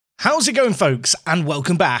How's it going, folks? And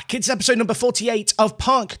welcome back. It's episode number 48 of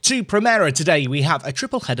Park 2 Primera. Today we have a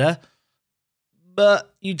triple header,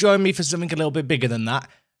 but you join me for something a little bit bigger than that.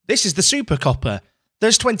 This is the Super Copper.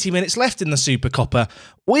 There's 20 minutes left in the Super Copper.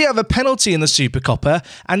 We have a penalty in the Super Copper,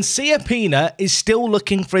 and Pina is still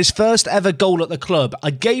looking for his first ever goal at the club.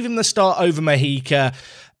 I gave him the start over Mojica,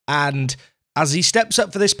 and as he steps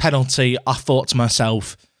up for this penalty, I thought to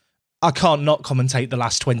myself, I can't not commentate the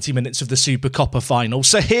last 20 minutes of the Super Copper final.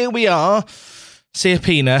 So here we are.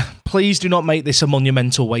 Pina, please do not make this a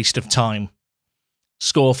monumental waste of time.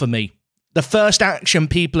 Score for me. The first action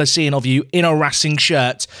people are seeing of you in a Racing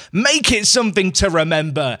shirt. Make it something to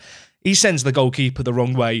remember. He sends the goalkeeper the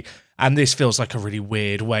wrong way, and this feels like a really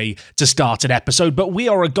weird way to start an episode, but we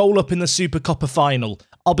are a goal up in the Super Copper final.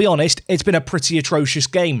 I'll be honest, it's been a pretty atrocious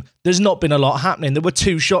game. There's not been a lot happening. There were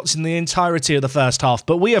 2 shots in the entirety of the first half,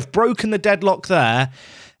 but we have broken the deadlock there,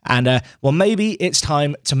 and, well, maybe it's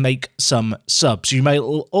time to make some subs. You may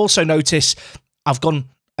also notice I've gone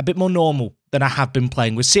a bit more normal than I have been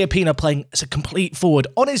playing, with Pina playing as a complete forward.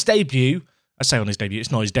 On his debut, I say on his debut,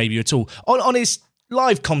 it's not his debut at all, on his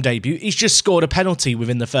live com debut, he's just scored a penalty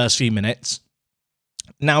within the first few minutes.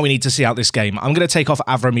 Now we need to see out this game. I'm going to take off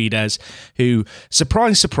Avramidez, who,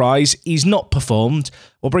 surprise, surprise, he's not performed.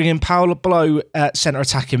 We'll bring in Paulo at centre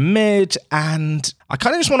attack in mid, and I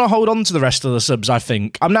kind of just want to hold on to the rest of the subs, I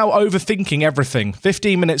think. I'm now overthinking everything.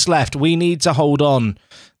 15 minutes left. We need to hold on.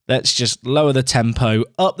 Let's just lower the tempo,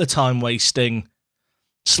 up the time wasting,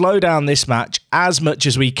 slow down this match as much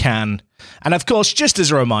as we can. And of course, just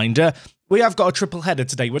as a reminder, we have got a triple header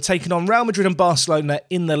today. We're taking on Real Madrid and Barcelona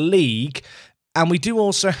in the league. And we do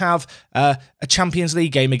also have a Champions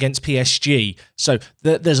League game against PSG. So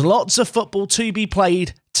there's lots of football to be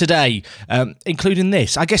played today, including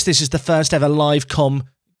this. I guess this is the first ever live com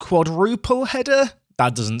quadruple header.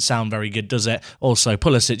 That doesn't sound very good, does it? Also,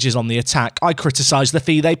 Pulisic is on the attack. I criticised the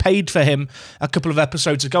fee they paid for him a couple of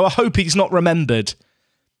episodes ago. I hope he's not remembered.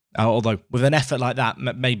 Although, with an effort like that,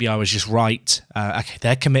 maybe I was just right. Okay,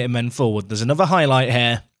 they're committing men forward. There's another highlight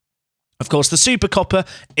here. Of course, the Super Copper,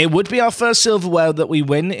 it would be our first silverware that we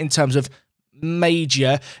win in terms of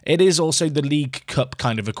major. It is also the League Cup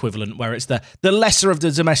kind of equivalent, where it's the lesser of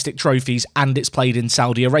the domestic trophies, and it's played in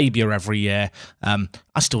Saudi Arabia every year. I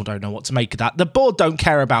still don't know what to make of that. The board don't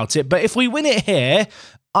care about it, but if we win it here,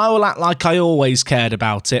 I will act like I always cared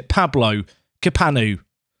about it. Pablo Capanu,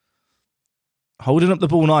 holding up the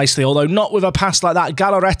ball nicely, although not with a pass like that.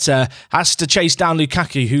 Galarreta has to chase down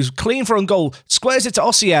Lukaku, who's clean for a goal, squares it to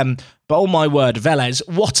Osimhen, but oh my word, Vélez,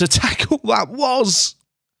 what a tackle that was!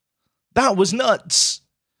 That was nuts.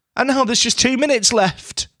 And now there's just 2 minutes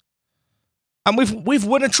left. And we've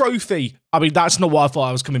won a trophy. I mean, that's not what I thought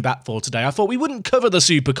I was coming back for today. I thought we wouldn't cover the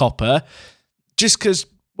Super Copper, just because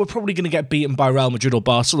we're probably going to get beaten by Real Madrid or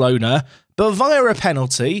Barcelona, but via a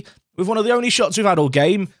penalty, with one of the only shots we've had all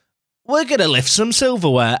game, we're going to lift some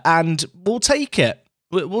silverware, and we'll take it.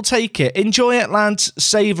 We'll take it. Enjoy it, lads.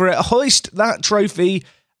 Savour it. Hoist that trophy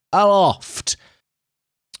aloft.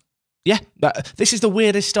 Yeah, this is the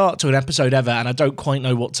weirdest start to an episode ever, and I don't quite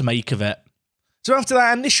know what to make of it. So after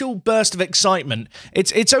that initial burst of excitement,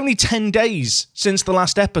 it's only 10 days since the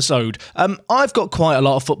last episode. I've got quite a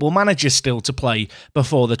lot of Football Manager still to play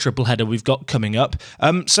before the triple header we've got coming up.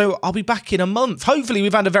 So I'll be back in a month. Hopefully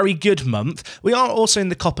we've had a very good month. We are also in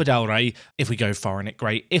the Copa del Rey. If we go far in it,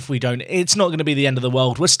 great. If we don't, it's not going to be the end of the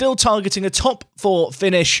world. We're still targeting a top 4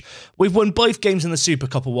 finish. We've won both games in the Super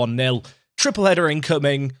Copper 1-0. Triple header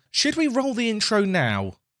incoming. Should we roll the intro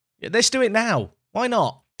now? Yeah, let's do it now. Why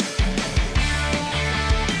not?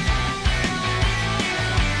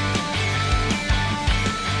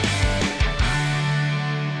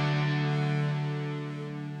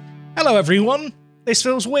 Hello everyone, this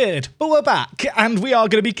feels weird, but we're back, and we are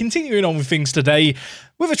going to be continuing on with things today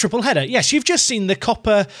with a triple header. Yes, you've just seen the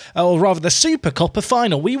Copper, or rather the Super Copper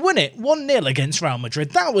final. We won it 1-0 against Real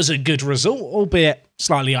Madrid. That was a good result, albeit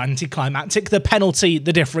slightly anticlimactic. The penalty,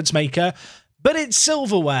 the difference maker, but it's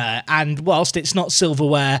silverware, and whilst it's not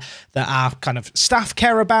silverware that our kind of staff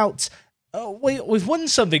care about, we've won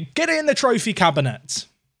something. Get it in the trophy cabinet.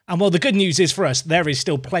 And well, the good news is for us, there is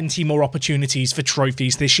still plenty more opportunities for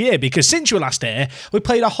trophies this year, because since you were last here, we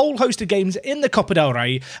played a whole host of games in the Copa del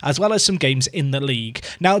Rey, as well as some games in the league.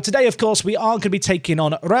 Now, today, of course, we are going to be taking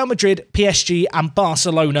on Real Madrid, PSG, and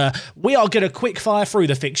Barcelona. We are going to quick fire through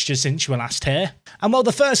the fixtures since you were last here. And well,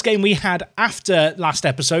 the first game we had after last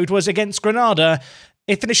episode was against Granada.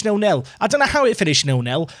 It finished 0-0. I don't know how it finished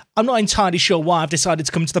 0-0. I'm not entirely sure why I've decided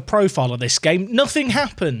to come to the profile of this game. Nothing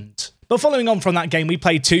happened. But following on from that game, we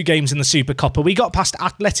played 2 games in the Supercopa. We got past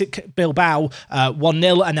Athletic Bilbao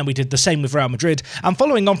 1-0, and then we did the same with Real Madrid. And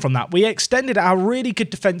following on from that, we extended our really good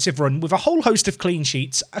defensive run with a whole host of clean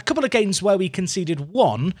sheets, a couple of games where we conceded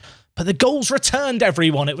 1, but the goals returned,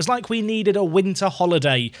 everyone. It was like we needed a winter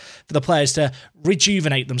holiday for the players to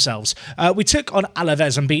rejuvenate themselves. We took on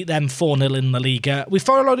Alaves and beat them 4-0 in La Liga. We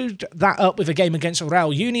followed that up with a game against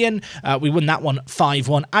Real Union. We won that one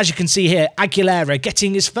 5-1. As you can see here, Aguilera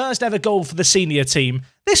getting his first ever goal for the senior team.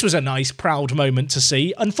 This was a nice, proud moment to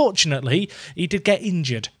see. Unfortunately, he did get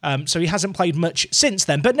injured, so he hasn't played much since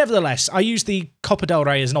then. But nevertheless, I used the Copa del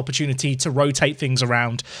Rey as an opportunity to rotate things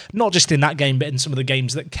around, not just in that game, but in some of the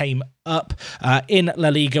games that came up in La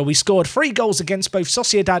Liga. We scored 3 goals against both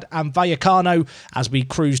Sociedad and Vallecano as we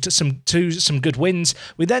cruised to some good wins.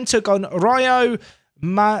 We then took on Rayo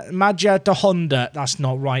Majadahonda. That's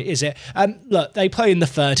not right, is it? Look, they play in the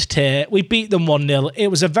 3rd tier. We beat them 1-0. It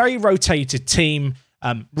was a very rotated team.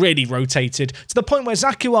 Really rotated, to the point where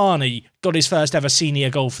Zakuani got his first ever senior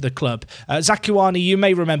goal for the club. Zakuani, you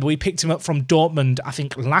may remember, we picked him up from Dortmund, I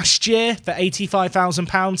think, last year for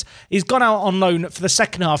 £85,000. He's gone out on loan for the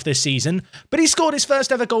second half this season, but he scored his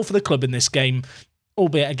first ever goal for the club in this game,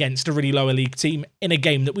 albeit against a really lower league team, in a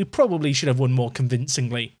game that we probably should have won more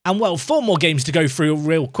convincingly. And well, 4 more games to go through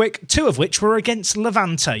real quick, 2 of which were against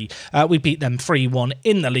Levante. We beat them 3-1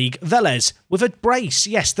 in the league. Vélez with a brace.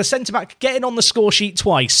 Yes, the centre-back getting on the score sheet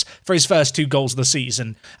twice for his first 2 goals of the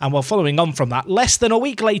season. And well, following on from that, less than a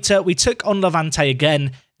week later, we took on Levante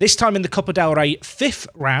again, this time in the Copa del Rey 5th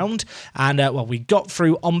round, and well, we got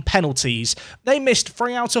through on penalties. They missed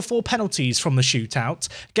 3 out of 4 penalties from the shootout.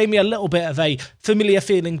 Gave me a little bit of a familiar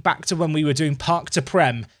feeling back to when we were doing Park to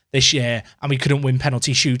Prem this year, and we couldn't win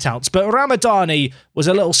penalty shootouts. But Ramadani was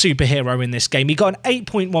a little superhero in this game. He got an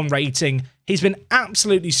 8.1 rating. He's been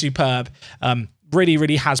absolutely superb. Really,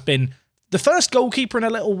 really has been the first goalkeeper in a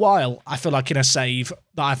little while, I feel like, in a save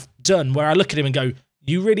that I've done, where I look at him and go,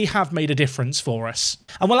 you really have made a difference for us.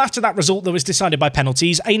 And well, after that result that was decided by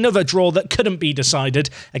penalties, another draw that couldn't be decided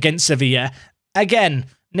against Sevilla. Again,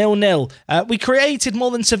 0-0. We created more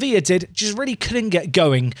than Sevilla did, just really couldn't get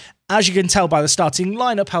going. As you can tell by the starting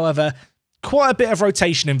lineup, however, quite a bit of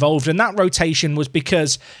rotation involved, and that rotation was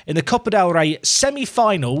because in the Copa del Rey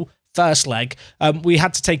semi-final, first leg, we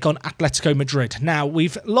had to take on Atletico Madrid. Now,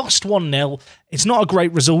 we've lost 1-0. It's not a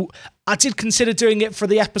great result. I did consider doing it for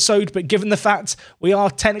the episode, but given the fact we are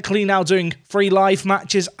technically now doing 3 live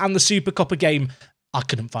matches and the Supercopa game, I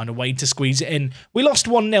couldn't find a way to squeeze it in. We lost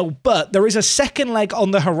 1-0, but there is a second leg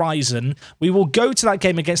on the horizon. We will go to that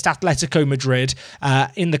game against Atletico Madrid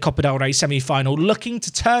in the Copa del Rey semi-final, looking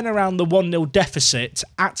to turn around the 1-0 deficit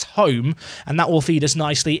at home, and that will feed us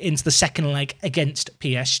nicely into the second leg against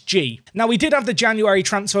PSG. Now, we did have the January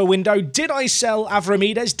transfer window. Did I sell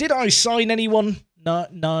Avramides? Did I sign anyone?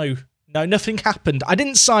 No, nothing happened. I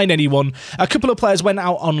didn't sign anyone. A couple of players went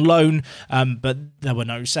out on loan, but there were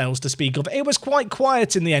no sales to speak of. It was quite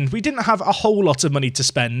quiet in the end. We didn't have a whole lot of money to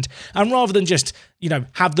spend. And rather than just,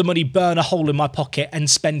 have the money burn a hole in my pocket and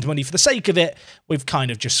spend money for the sake of it, we've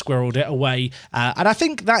kind of just squirreled it away. And I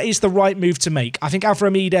think that is the right move to make. I think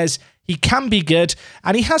Avramides, he can be good,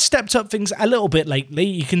 and he has stepped up things a little bit lately.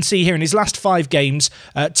 You can see here in his last 5 games,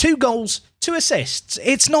 2 goals, 2 assists.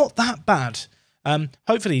 It's not that bad.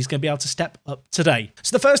 Hopefully he's going to be able to step up today.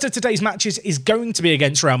 So the first of today's matches is going to be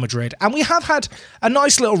against Real Madrid, and we have had a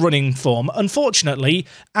nice little running form, unfortunately,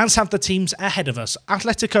 as have the teams ahead of us.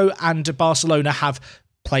 Atletico and Barcelona have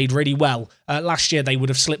played really well. Last year they would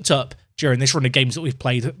have slipped up during this run of games that we've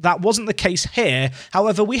played. That wasn't the case here.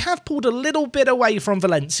 However, we have pulled a little bit away from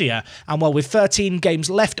Valencia, and well, with 13 games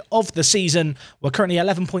left of the season, we're currently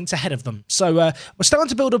 11 points ahead of them. So we're starting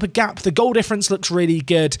to build up a gap. The goal difference looks really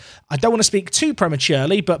good. I don't want to speak too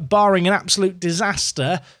prematurely, but barring an absolute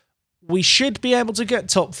disaster, we should be able to get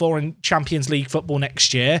top 4 in Champions League football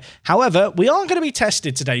next year. However, we are going to be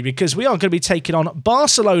tested today because we are going to be taking on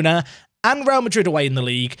Barcelona and Real Madrid away in the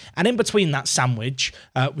league, and in between that sandwich,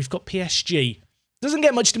 we've got PSG. Doesn't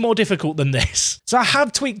get much more difficult than this. So I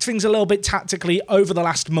have tweaked things a little bit tactically over the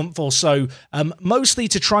last month or so, mostly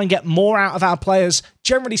to try and get more out of our players.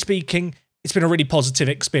 Generally speaking, it's been a really positive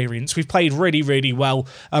experience. We've played really, really well.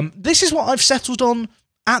 This is what I've settled on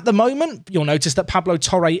at the moment. You'll notice that Pablo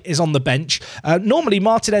Torre is on the bench. Normally,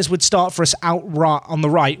 Martinez would start for us out on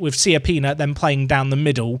the right, with Siapina then playing down the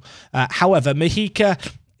middle. However, Mejica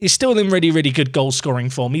is still in really, really good goal-scoring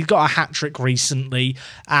form. He's got a hat-trick recently,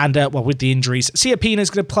 and, well, with the injuries, Siapina's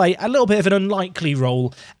going to play a little bit of an unlikely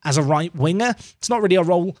role as a right winger. It's not really a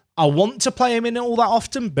role I want to play him in all that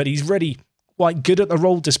often, but he's really quite good at the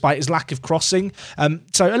role despite his lack of crossing.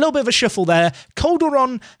 So a little bit of a shuffle there.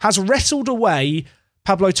 Calderon has wrestled away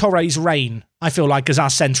Pablo Torre's reign, I feel like, as our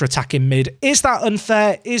centre attacking mid. Is that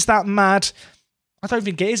unfair? Is that mad? I don't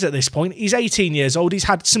think it is at this point. He's 18 years old. He's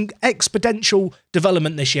had some exponential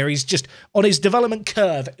development this year. He's just on his development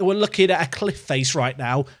curve. We're looking at a cliff face right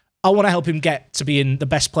now. I want to help him get to being the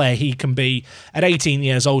best player he can be at 18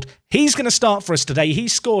 years old. He's going to start for us today. He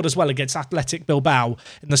scored as well against Athletic Bilbao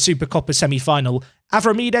in the Supercopa semi-final.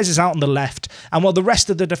 Avramidez is out on the left, and while the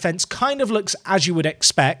rest of the defence kind of looks as you would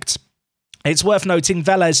expect, it's worth noting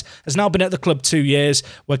Vélez has now been at the club 2 years.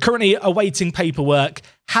 We're currently awaiting paperwork.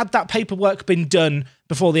 Had that paperwork been done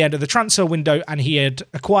before the end of the transfer window and he had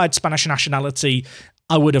acquired Spanish nationality,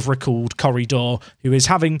 I would have recalled Corredor, who is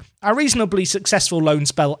having a reasonably successful loan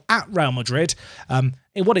spell at Real Madrid.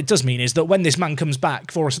 What it does mean is that when this man comes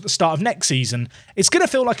back for us at the start of next season, it's going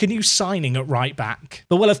to feel like a new signing at right back.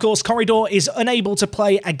 But well, of course, Corredor is unable to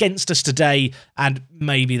play against us today, and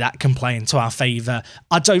maybe that can play into our favour.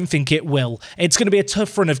 I don't think it will. It's going to be a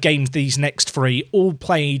tough run of games, these next three, all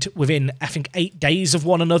played within, I think, 8 days of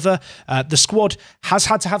one another. The squad has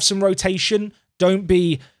had to have some rotation. Don't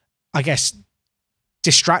be, I guess,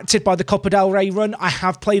 distracted by the Copa del Rey run. I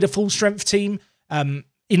have played a full-strength team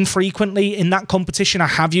infrequently in that competition. I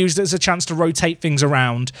have used it as a chance to rotate things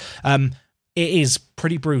around. It is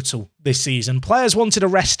pretty brutal this season. Players wanted a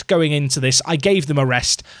rest going into this. I gave them a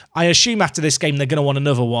rest. I assume after this game they're going to want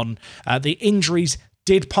another one. The injuries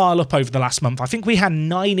did pile up over the last month. I think we had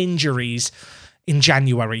 9 injuries in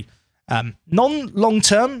January.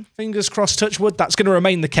 Non-long-term, fingers crossed, touch wood, that's going to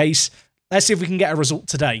remain the case. Let's see if we can get a result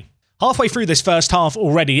today. Halfway through this first half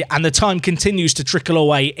already, and the time continues to trickle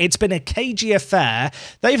away. It's been a cagey affair.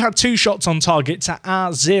 They've had 2 shots on target to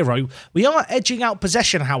our 0. We are edging out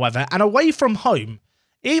possession, however, and away from home.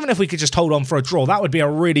 Even if we could just hold on for a draw, that would be a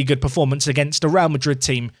really good performance against a Real Madrid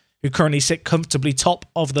team who currently sit comfortably top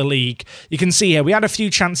of the league. You can see here, we had a few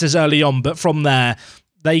chances early on, but from there,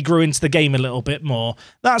 they grew into the game a little bit more.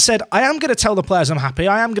 That said, I am going to tell the players I'm happy.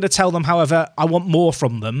 I am going to tell them, however, I want more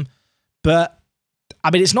from them. But I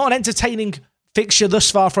mean, it's not an entertaining fixture thus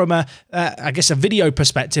far from a video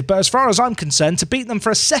perspective, but as far as I'm concerned, to beat them for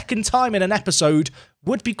a second time in an episode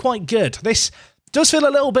would be quite good. This does feel a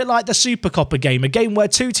little bit like the Supercopa game, a game where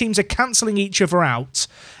 2 teams are cancelling each other out.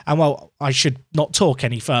 And well, I should not talk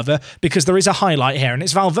any further because there is a highlight here, and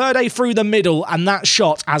it's Valverde through the middle, and that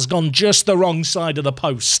shot has gone just the wrong side of the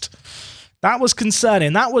post. That was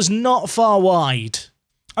concerning. That was not far wide.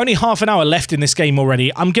 Only half an hour left in this game already.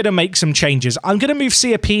 I'm going to make some changes. I'm going to move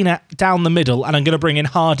Siapina down the middle, and I'm going to bring in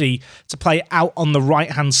Hardy to play out on the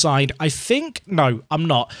right-hand side. I think... No, I'm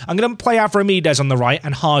not. I'm going to play Avramidez on the right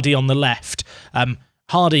and Hardy on the left.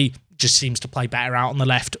 Hardy just seems to play better out on the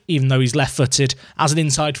left, even though he's left-footed. As an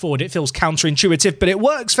inside forward, it feels counterintuitive, but it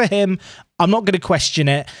works for him. I'm not going to question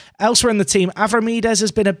it. Elsewhere in the team, Avramidez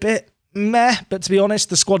has been a bit meh, but to be honest,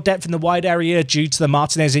 the squad depth in the wide area due to the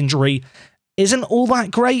Martinez injury isn't all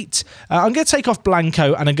that great. I'm going to take off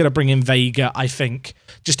Blanco and I'm going to bring in Vega, I think,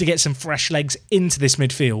 just to get some fresh legs into this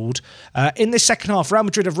midfield. In this second half, Real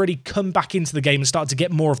Madrid have really come back into the game and started to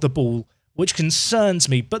get more of the ball, which concerns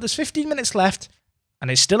me. But there's 15 minutes left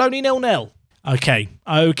and it's still only 0-0.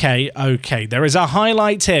 Okay. There is a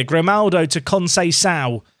highlight here. Grimaldo to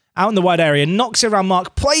Conceição. Out in the wide area, knocks it around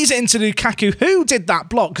Mark, plays it into Lukaku. Who did that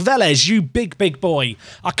block? Vélez, you big boy.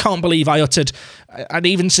 I can't believe I uttered and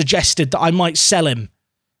even suggested that I might sell him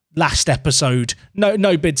last episode.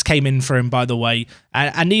 No bids came in for him, by the way,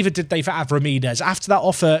 and neither did they for Avramidez. After that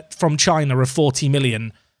offer from China of 40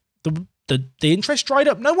 million, the interest dried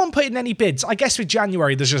up. No one put in any bids. I guess with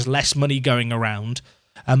January, there's just less money going around.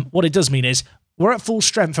 What it does mean is we're at full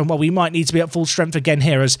strength, and well, we might need to be at full strength again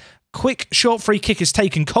here as quick short free kick is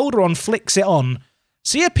taken. Calderon flicks it on.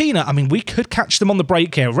 Siapina, I mean, we could catch them on the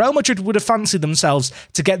break here. Real Madrid would have fancied themselves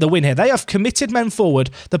to get the win here. They have committed men forward.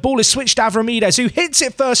 The ball is switched to Avramidez, who hits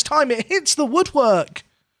it first time. It hits the woodwork.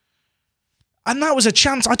 And that was a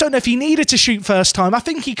chance. I don't know if he needed to shoot first time. I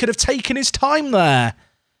think he could have taken his time there.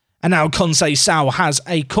 And now Conceição has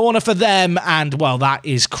a corner for them. And, well, that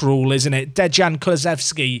is cruel, isn't it? Dejan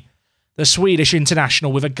Kulusevski, the Swedish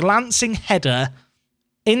international, with a glancing header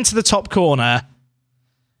into the top corner.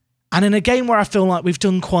 And in a game where I feel like we've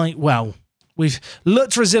done quite well. We've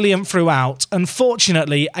looked resilient throughout.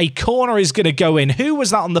 Unfortunately, a corner is going to go in. Who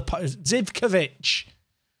was that on the post? Zivkovic.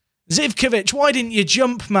 Zivkovic, why didn't you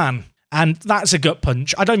jump, man? And that's a gut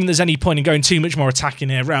punch. I don't think there's any point in going too much more attacking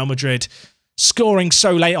here. Real Madrid scoring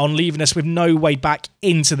so late on, leaving us with no way back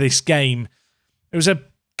into this game. It was a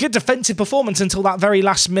Good defensive performance until that very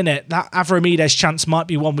last minute. That Avramidis chance might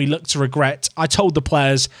be one we look to regret. I told the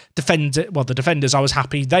players, the defenders, I was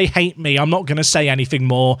happy. They hate me. I'm not going to say anything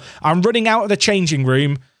more. I'm running out of the changing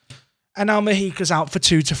room. And now Mahika's out for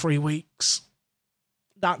 2 to 3 weeks.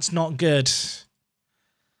 That's not good.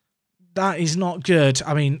 That is not good.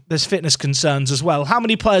 I mean, there's fitness concerns as well. How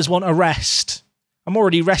many players want a rest? I'm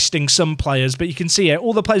already resting some players, but you can see it.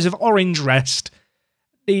 All the players of orange rest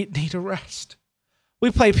need a rest. We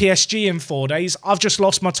play PSG in 4 days. I've just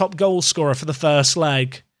lost my top goal scorer for the first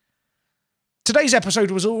leg. Today's episode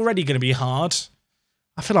was already going to be hard.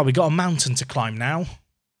 I feel like we've got a mountain to climb now.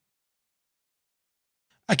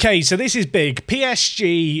 Okay, so this is big.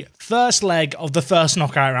 PSG, first leg of the first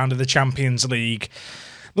knockout round of the Champions League.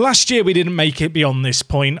 Last year we didn't make it beyond this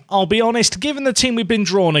point. I'll be honest, given the team we've been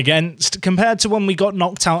drawn against, compared to when we got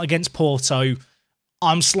knocked out against Porto,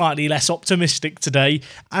 I'm slightly less optimistic today.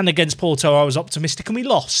 And against Porto, I was optimistic and we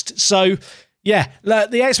lost. So, yeah,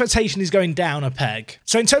 the expectation is going down a peg.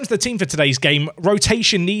 So in terms of the team for today's game,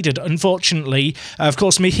 rotation needed, unfortunately. Of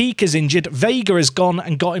course, Mahika's injured. Vega has gone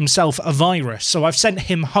and got himself a virus. So I've sent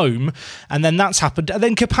him home, and then that's happened. And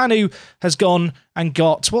then Kapanu has gone and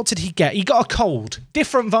got... What did he get? He got a cold.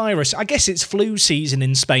 Different virus. I guess it's flu season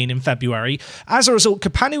in Spain in February. As a result,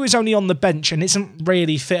 Kapanu is only on the bench and isn't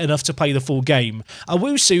really fit enough to play the full game.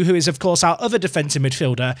 Owusu, who is, of course, our other defensive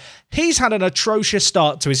midfielder, he's had an atrocious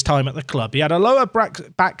start to his time at the club. He had a lower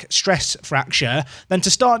back stress fracture. Then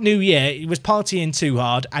to start New Year, he was partying too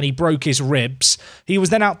hard and he broke his ribs. He was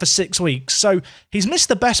then out for 6 weeks. So he's missed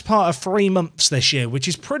the best part of 3 months this year, which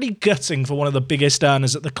is pretty gutting for one of the biggest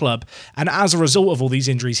earners at the club. And as a result of all these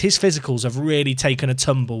injuries, his physicals have really taken a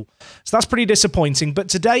tumble. So that's pretty disappointing. But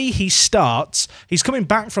today he starts. He's coming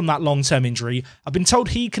back from that long-term injury. I've been told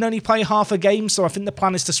he can only play half a game, so I think the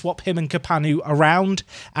plan is to swap him and Kapanu around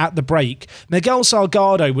at the break. Miguel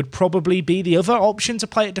Salgado would probably be the other option to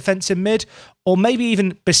play at defensive mid, or maybe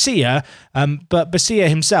even Basia, but Basia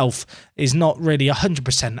himself is not really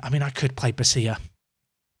 100%. I mean, I could play Basia.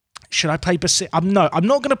 Should I play Basia? I'm not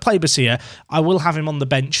going to play Basia. I will have him on the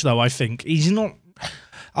bench, though, I think. He's not...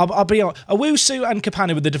 I'll be honest. Owusu and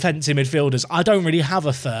Kapanu with the defensive midfielders. I don't really have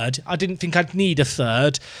a third. I didn't think I'd need a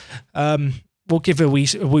third. We'll give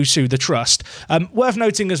Owusu the trust. Worth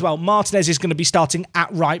noting as well, Martinez is going to be starting at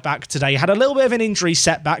right back today. Had a little bit of an injury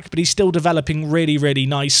setback, but he's still developing really, really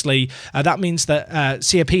nicely. That means that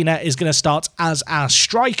Siapina is going to start as our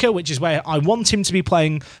striker, which is where I want him to be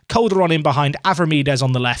playing. Calderon in behind, Avramidis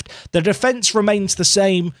on the left. The defence remains the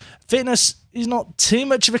same. Fitness is not too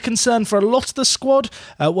much of a concern for a lot of the squad.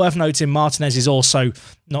 Worth noting, Martinez is also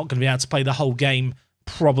not going to be able to play the whole game.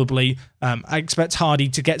 Probably. I expect Hardy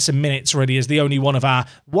to get some minutes already as the only one of our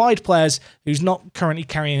wide players who's not currently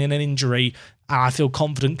carrying an injury, and I feel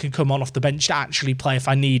confident can come on off the bench to actually play if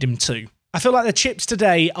I need him to. I feel like the chips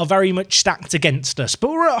today are very much stacked against us, but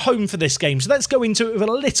we're at home for this game, so let's go into it with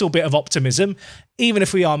a little bit of optimism, even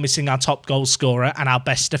if we are missing our top goal scorer and our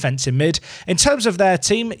best defensive mid. In terms of their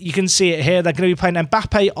team, you can see it here. They're going to be playing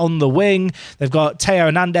Mbappe on the wing. They've got Theo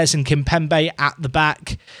Hernandez and Kimpembe at the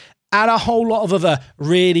back. And a whole lot of other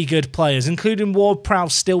really good players, including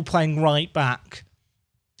Ward-Prowse still playing right back.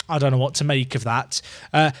 I don't know what to make of that.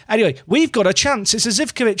 Anyway, we've got a chance. It's a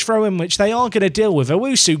Zivkovic throw-in, which they are going to deal with.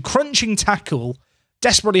 Owusu, crunching tackle,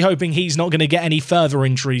 desperately hoping he's not going to get any further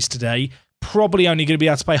injuries today. Probably only going to be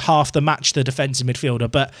able to play half the match, the defensive midfielder,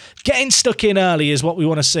 but getting stuck in early is what we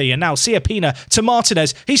want to see. And now Siapina to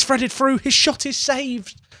Martinez. He's threaded through. His shot is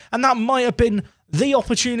saved. And that might have been the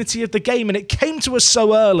opportunity of the game, and it came to us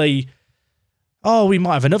so early. Oh, we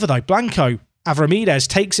might have another, though. Blanco. Avramidis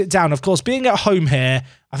takes it down. Of course, being at home here,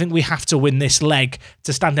 I think we have to win this leg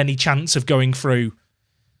to stand any chance of going through.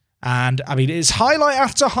 And, I mean, it's highlight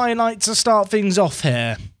after highlight to start things off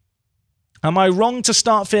here. Am I wrong to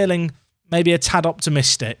start feeling maybe a tad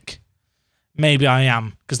optimistic? Maybe I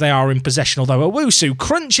am, because they are in possession. Although Owusu,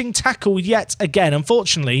 crunching tackle yet again.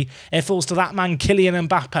 Unfortunately, it falls to that man, Kylian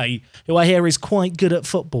Mbappe, who I hear is quite good at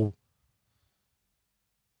football.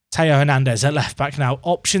 Theo Hernandez at left back now.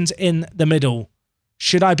 Options in the middle.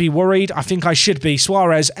 Should I be worried? I think I should be.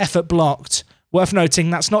 Suarez, effort blocked. Worth noting,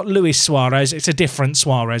 that's not Luis Suarez. It's a different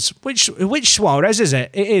Suarez. Which Suarez is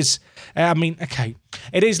it? It is. Okay.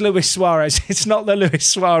 It is Luis Suarez. It's not the Luis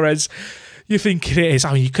Suarez you think it is.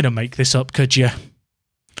 Oh, you couldn't make this up, could you?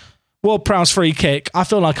 Ward-Prowse free kick. I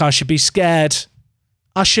feel like I should be scared.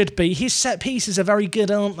 I should be. His set pieces are very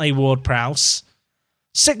good, aren't they, Ward-Prowse?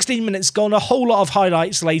 16 minutes gone, a whole lot of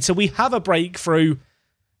highlights later. We have a breakthrough.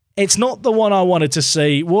 It's not the one I wanted to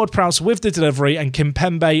see. Ward-Prowse with the delivery, and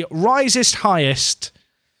Kimpembe rises highest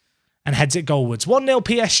and heads it goalwards. 1-0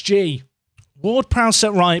 PSG. Ward-Prowse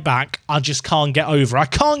at right back, I just can't get over. I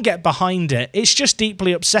can't get behind it. It's just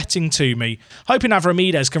deeply upsetting to me. Hoping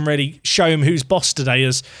Avramidis can really show him who's boss today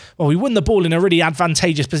as, well, we won the ball in a really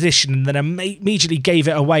advantageous position and then immediately gave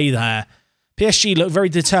it away there. PSG look very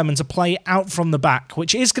determined to play out from the back,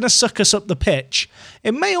 which is going to suck us up the pitch.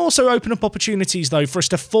 It may also open up opportunities, though, for us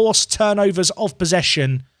to force turnovers of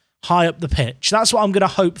possession high up the pitch. That's what I'm going to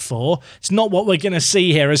hope for. It's not what we're going to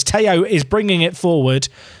see here as Teo is bringing it forward.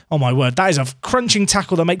 Oh my word, that is a crunching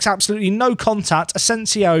tackle that makes absolutely no contact.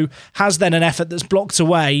 Asensio has then an effort that's blocked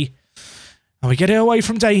away. And we get it away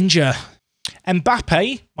from danger.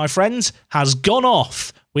 Mbappe, my friends, has gone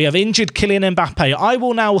off. We have injured Kylian Mbappe. I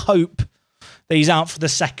will now hope that he's out for the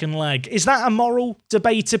second leg. Is that immoral?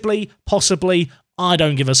 Debatably, possibly. I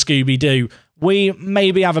don't give a Scooby-Doo. We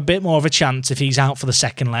maybe have a bit more of a chance if he's out for the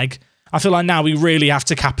second leg. I feel like now we really have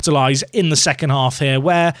to capitalise in the second half here,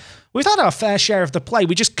 where we've had our fair share of the play.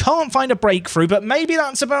 We just can't find a breakthrough, but maybe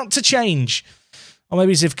that's about to change. Or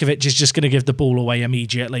maybe Zivkovic is just going to give the ball away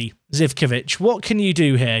immediately. Zivkovic, what can you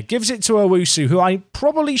do here? Gives it to Owusu, who I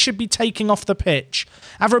probably should be taking off the pitch.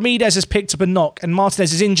 Avramidis has picked up a knock, and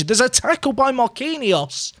Martinez is injured. There's a tackle by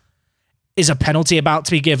Marquinhos. Is a penalty about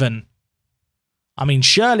to be given? I mean,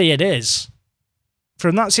 surely it is.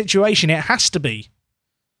 From that situation, it has to be.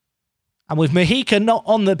 And with Mojica not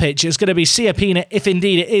on the pitch, it's going to be Siapina, if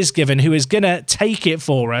indeed it is given, who is going to take it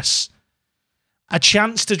for us. A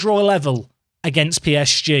chance to draw a level against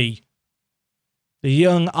PSG. The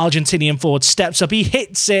young Argentinian forward steps up. He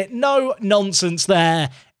hits it. No nonsense there.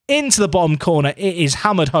 Into the bottom corner. It is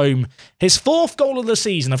hammered home. His 4th goal of the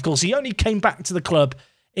season. Of course, he only came back to the club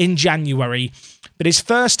in January. But his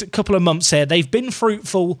first couple of months here, they've been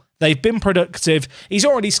fruitful. They've been productive. He's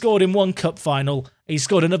already scored in one cup final. He's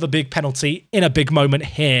scored another big penalty in a big moment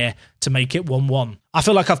here to make it 1-1. I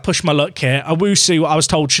feel like I've pushed my luck here. Owusu, I was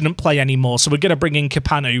told, shouldn't play anymore, so we're going to bring in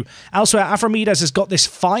Kipanu. Elsewhere, Avramidis has got this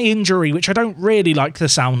thigh injury, which I don't really like the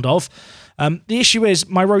sound of. The issue is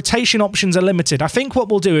my rotation options are limited. I think what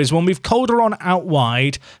we'll do is when we've Calderon out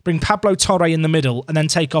wide, bring Pablo Torre in the middle, and then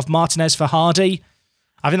take off Martinez for Hardy.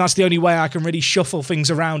 I think that's the only way I can really shuffle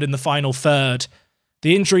things around in the final third.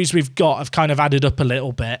 The injuries we've got have kind of added up a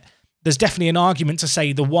little bit. There's definitely an argument to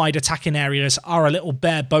say the wide attacking areas are a little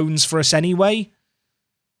bare bones for us anyway.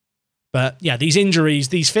 But yeah, these injuries,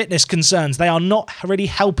 these fitness concerns, they are not really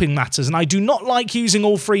helping matters. And I do not like using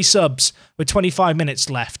all 3 subs with 25 minutes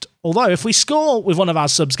left. Although if we score with one of our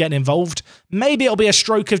subs getting involved, maybe it'll be a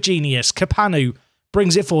stroke of genius. Kapanu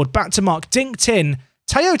brings it forward, back to Mark, dinked in.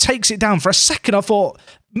 Teo takes it down. For a second, I thought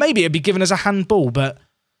maybe it'd be given as a handball, but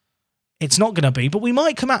it's not going to be. But we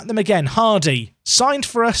might come at them again. Hardy, signed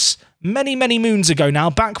for us many, many moons ago now,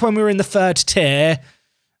 back when we were in the 3rd tier.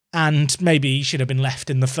 And maybe he should have been left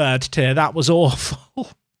in the 3rd tier. That was awful.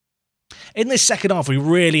 In this second half, we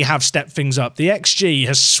really have stepped things up. The XG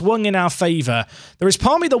has swung in our favour. There is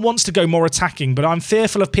part of me that wants to go more attacking, but I'm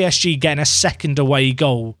fearful of PSG getting a second away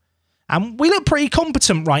goal. And we look pretty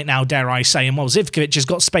competent right now, dare I say. And well, Zivkovic has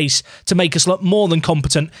got space to make us look more than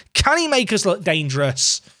competent. Can he make us look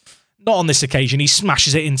dangerous? Not on this occasion. He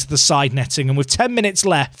smashes it into the side netting. And with 10 minutes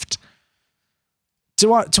left,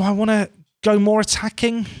 do I want to go more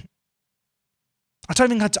attacking? I don't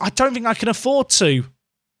think I can afford to.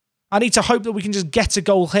 I need to hope that we can just get a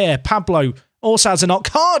goal here. Pablo also has a knock.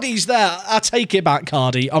 Hardy's there. I take it back,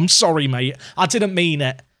 Hardy. I'm sorry, mate. I didn't mean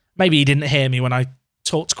it. Maybe he didn't hear me when I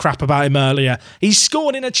talked crap about him earlier. He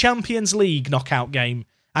scored in a Champions League knockout game.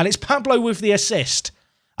 And it's Pablo with the assist.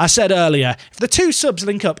 I said earlier, if the 2 subs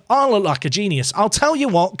link up, I'll look like a genius. I'll tell you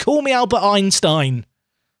what, call me Albert Einstein.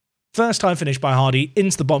 First time finish by Hardy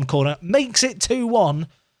into the bottom corner. Makes it 2-1.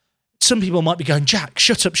 Some people might be going, Jack,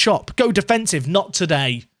 shut up shop. Go defensive. Not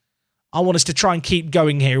today. I want us to try and keep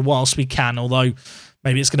going here whilst we can, although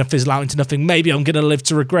maybe it's going to fizzle out into nothing. Maybe I'm going to live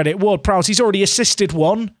to regret it. Ward-Prowse, he's already assisted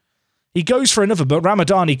one. He goes for another, but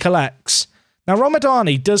Ramadani collects. Now,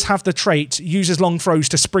 Ramadani does have the trait, uses long throws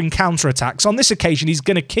to spring counterattacks. On this occasion, he's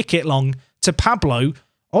going to kick it long to Pablo.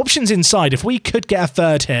 Options inside. If we could get a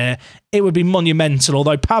third here, it would be monumental.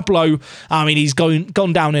 Although Pablo, I mean, he's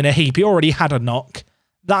gone down in a heap. He already had a knock.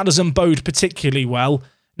 That doesn't bode particularly well.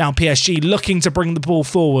 Now PSG looking to bring the ball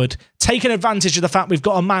forward, taking advantage of the fact we've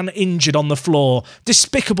got a man injured on the floor.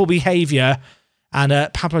 Despicable behaviour.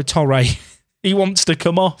 And Pablo Torre, he wants to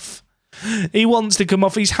come off. He wants to come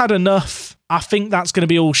off. He's had enough. I think that's going to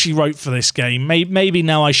be all she wrote for this game. Maybe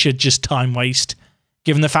now I should just time waste,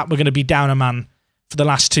 given the fact we're going to be down a man for the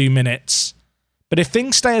last 2 minutes. But if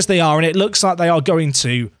things stay as they are, and it looks like they are going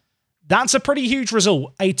to, that's a pretty huge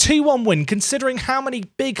result. A 2-1 win, considering how many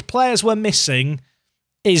big players were missing,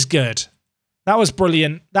 is good. That was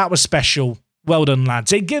brilliant. That was special. Well done,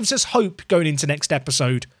 lads. It gives us hope going into next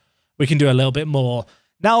episode. We can do a little bit more.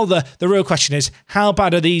 Now the real question is, how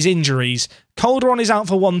bad are these injuries? Calderon is out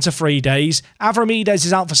for 1 to 3 days. Avramidez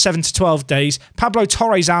is out for 7 to 12 days. Pablo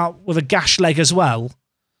Torre's out with a gashed leg as well.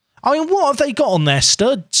 I mean, what have they got on their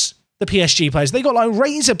studs, the PSG players? They got like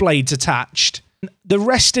razor blades attached. The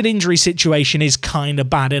rested injury situation is kind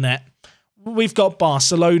of bad, innit? We've got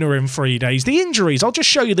Barcelona in 3 days. The injuries, I'll just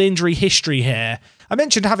show you the injury history here. I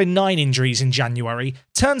mentioned having 9 injuries in January.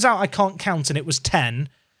 Turns out I can't count and it was 10.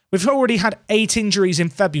 We've already had 8 injuries in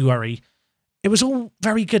February. It was all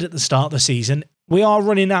very good at the start of the season. We are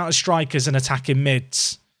running out of strikers and attacking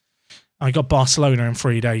mids. I got Barcelona in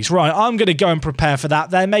 3 days. Right, I'm going to go and prepare for that.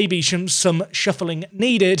 There may be some shuffling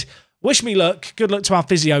needed. Wish me luck. Good luck to our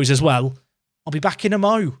physios as well. I'll be back in a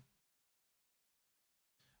mo.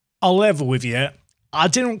 I'll level with you. I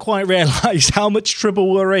didn't quite realise how much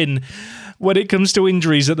trouble we're in when it comes to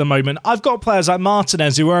injuries at the moment. I've got players like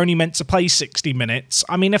Martinez who are only meant to play 60 minutes.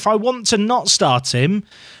 I mean, if I want to not start him,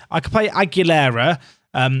 I could play Aguilera,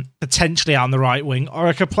 potentially on the right wing, or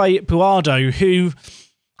I could play Puado, who...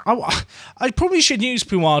 I probably should use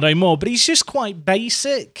Puado more, but he's just quite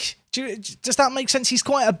basic. Does that make sense? He's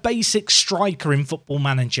quite a basic striker in Football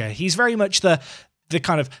Manager. He's very much the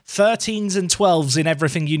kind of 13s and 12s in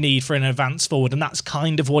everything you need for an advanced forward, and that's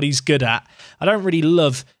kind of what he's good at. I don't really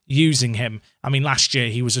love using him. I mean, last year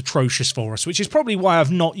he was atrocious for us, which is probably why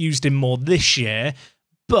I've not used him more this year.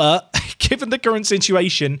 But given the current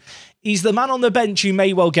situation, he's the man on the bench who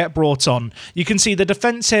may well get brought on. You can see the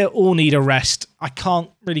defence here all need a rest. I can't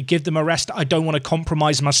really give them a rest. I don't want to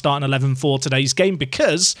compromise my starting 11 for today's game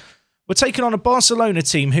because we're taking on a Barcelona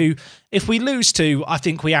team who, if we lose to, I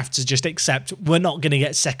think we have to just accept we're not going to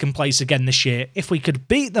get second place again this year. If we could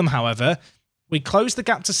beat them, however, we close the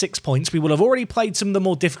gap to 6 points. We will have already played some of the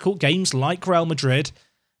more difficult games like Real Madrid.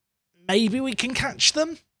 Maybe we can catch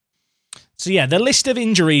them. So yeah, the list of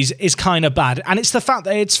injuries is kind of bad. And it's the fact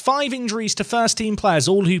that it's 5 injuries to first team players,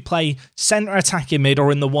 all who play centre attacking mid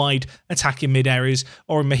or in the wide attacking mid areas,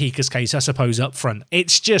 or in Mexica's case, I suppose, up front.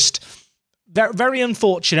 It's just very, very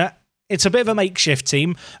unfortunate. It's a bit of a makeshift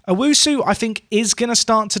team. Owusu, I think, is going to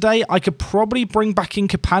start today. I could probably bring back in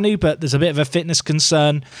Capanu, but there's a bit of a fitness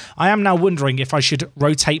concern. I am now wondering if I should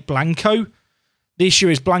rotate Blanco. The issue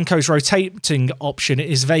is Blanco's rotating option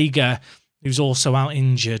is Vega, who's also out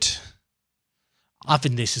injured. I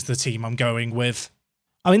think this is the team I'm going with.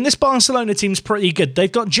 I mean, this Barcelona team's pretty good.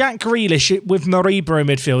 They've got Jack Grealish with Mariba in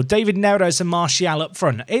midfield, David Neres and Martial up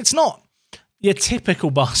front. It's not your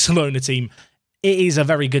typical Barcelona team. It is a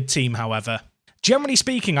very good team, however. Generally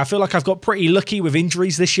speaking, I feel like I've got pretty lucky with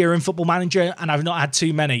injuries this year in Football Manager, and I've not had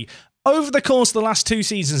too many. Over the course of the last 2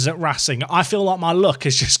 seasons at Racing, I feel like my luck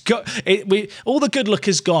has just got... all the good luck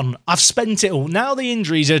is gone. I've spent it all. Now the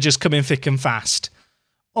injuries are just coming thick and fast.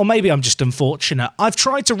 Or maybe I'm just unfortunate. I've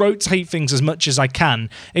tried to rotate things as much as I can.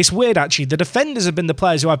 It's weird, actually. The defenders have been the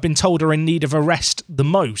players who I've been told are in need of a rest the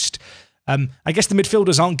most. I guess the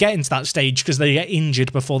midfielders aren't getting to that stage because they get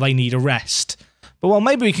injured before they need a rest. But well,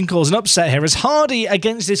 maybe we can cause an upset here as Hardy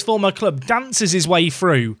against his former club dances his way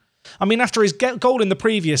through. I mean, after his goal in the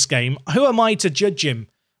previous game, who am I to judge him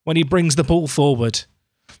when he brings the ball forward?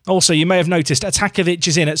 Also, you may have noticed Atakovic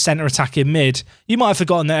is in at centre attacking mid. You might have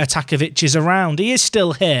forgotten that Atakovic is around. He is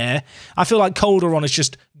still here. I feel like Calderon has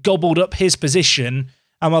just gobbled up his position.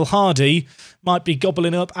 And while Hardy might be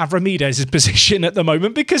gobbling up Avramidez's position at the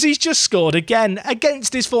moment because he's just scored again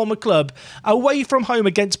against his former club. Away from home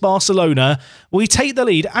against Barcelona, we take the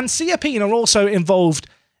lead. And Siapina are also involved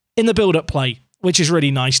in the build-up play, which is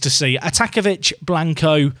really nice to see. Atakovic,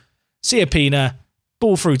 Blanco, Siapina...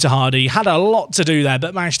 Ball through to Hardy. Had a lot to do there,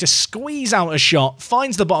 but managed to squeeze out a shot.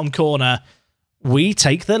 Finds the bottom corner. We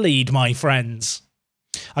take the lead, my friends.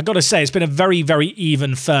 I've got to say, it's been a very, very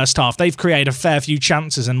even first half. They've created a fair few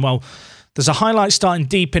chances, and, well, there's a highlight starting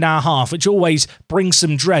deep in our half, which always brings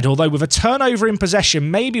some dread. Although with a turnover in possession,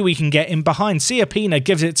 maybe we can get in behind. Siapina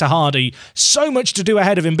gives it to Hardy. So much to do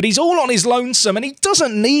ahead of him, but he's all on his lonesome, and he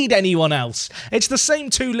doesn't need anyone else. It's the same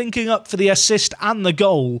two linking up for the assist and the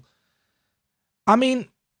goal. I mean,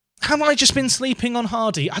 have I just been sleeping on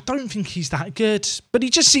Hardy? I don't think he's that good, but he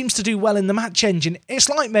just seems to do well in the match engine. It's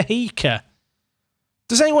like Mexica.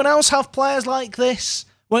 Does anyone else have players like this?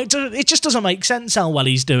 Well, it just doesn't make sense how well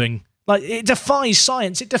he's doing. Like, it defies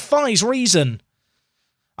science. It defies reason.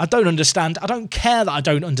 I don't understand. I don't care that I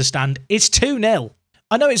don't understand. It's 2-0.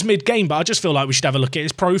 I know it's mid-game, but I just feel like we should have a look at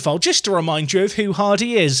his profile just to remind you of who hard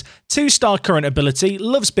he is. 2-star current ability,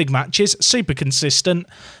 loves big matches, super consistent.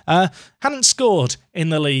 Hadn't scored in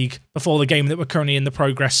the league before the game that we're currently in the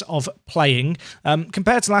progress of playing.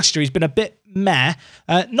 Compared to last year, he's been a bit meh.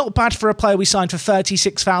 Not bad for a player we signed for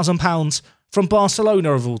 £36,000 from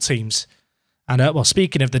Barcelona of all teams. And, well,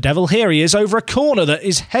 speaking of the devil, here he is over a corner that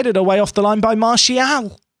is headed away off the line by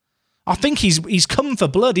Martial. I think he's come for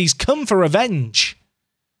blood. He's come for revenge.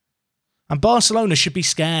 And Barcelona should be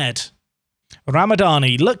scared.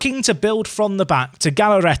 Ramadani looking to build from the back to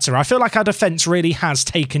Galarreta. I feel like our defence really has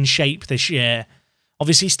taken shape this year.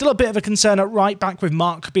 Obviously, still a bit of a concern at right back with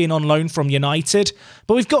Mark being on loan from United.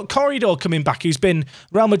 But we've got Corridor coming back, who's been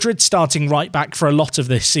Real Madrid starting right back for a lot of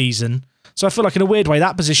this season. So I feel like in a weird way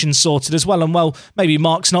that position's sorted as well. And well, maybe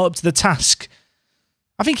Mark's not up to the task.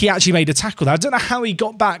 I think he actually made a tackle there. I don't know how he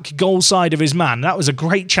got back goal side of his man. That was a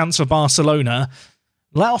great chance for Barcelona.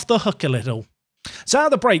 Let off the hook a little. So out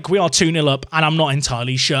of the break, we are 2-0 up, and I'm not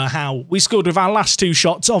entirely sure how. We scored with our last 2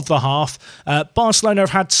 shots of the half. Barcelona have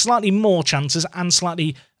had slightly more chances and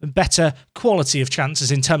slightly better quality of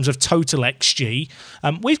chances in terms of total XG.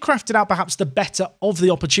 We've crafted out perhaps the better of the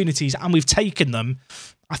opportunities, and we've taken them.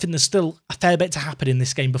 I think there's still a fair bit to happen in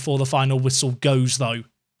this game before the final whistle goes, though.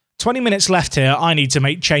 20 minutes left here. I need to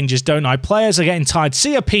make changes, don't I? Players are getting tired.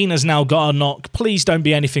 Siapina's now got a knock. Please don't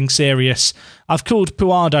be anything serious. I've called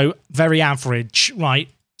Puado very average. Right.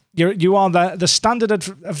 You are the standard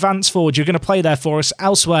advance forward. You're going to play there for us.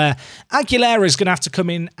 Elsewhere, Aguilera is going to have to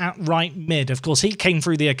come in at right mid. Of course, he came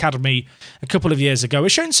through the academy a couple of years ago.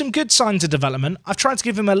 He's shown some good signs of development. I've tried to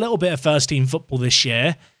give him a little bit of first-team football this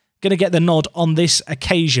year. Going to get the nod on this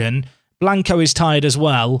occasion. Blanco is tired as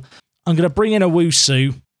well. I'm going to bring in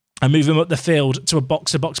Owusu and move him up the field to a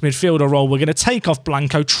box-to-box midfielder role. We're going to take off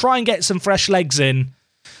Blanco, try and get some fresh legs in.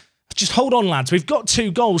 Just hold on, lads. We've got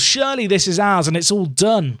 2 goals. Surely this is ours and it's all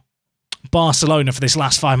done. Barcelona, for this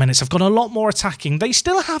last 5 minutes, have gone a lot more attacking. They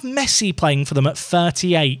still have Messi playing for them at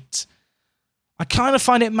 38. I kind of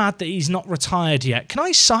find it mad that he's not retired yet. Can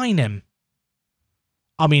I sign him?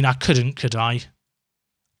 I mean, I couldn't, could I?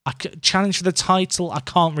 I could challenge for the title. I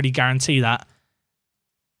can't really guarantee that.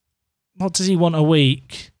 What does he want a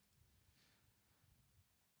week?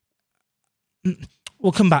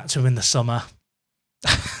 We'll come back to him in the summer.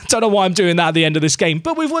 Don't know why I'm doing that at the end of this game,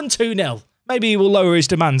 but we've won 2-0. Maybe he will lower his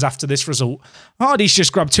demands after this result. Hardy's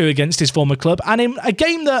just grabbed 2 against his former club, and in a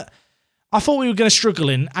game that I thought we were going to struggle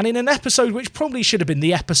in, and in an episode which probably should have been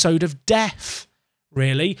the episode of death,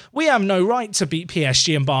 really. We have no right to beat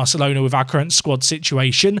PSG and Barcelona with our current squad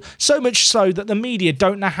situation, so much so that the media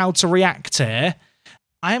don't know how to react here.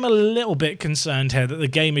 I am a little bit concerned here that the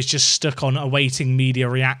game is just stuck on awaiting media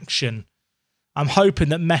reaction. I'm hoping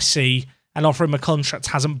that Messi and offering him a contract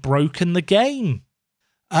hasn't broken the game.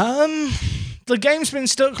 The game's been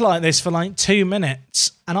stuck like this for like 2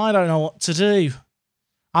 minutes, and I don't know what to do.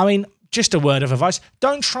 I mean, just a word of advice.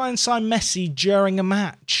 Don't try and sign Messi during a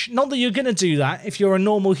match. Not that you're going to do that if you're a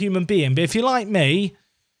normal human being, but if you're like me,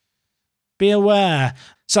 be aware.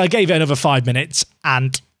 So I gave it another 5 minutes,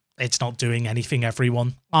 and it's not doing anything,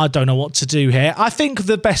 everyone. I don't know what to do here. I think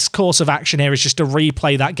the best course of action here is just to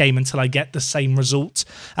replay that game until I get the same result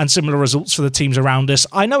and similar results for the teams around us.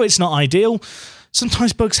 I know it's not ideal.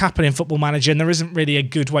 Sometimes bugs happen in Football Manager and there isn't really a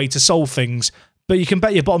good way to solve things. But you can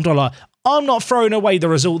bet your bottom dollar, I'm not throwing away the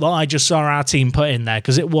result that I just saw our team put in there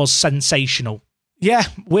because it was sensational. Yeah,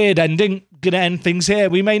 weird ending. Going to end things here.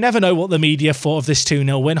 We may never know what the media thought of this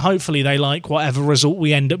 2-0 win. Hopefully they like whatever result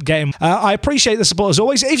we end up getting. I appreciate the support as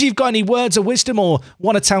always. If you've got any words of wisdom or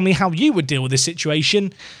want to tell me how you would deal with this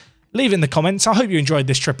situation, leave in the comments. I hope you enjoyed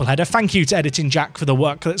this triple header. Thank you to Editing Jack for the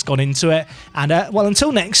work that's gone into it. And, well,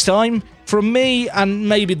 until next time, from me and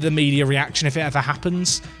maybe the media reaction if it ever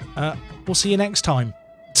happens, we'll see you next time.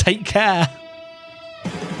 Take care.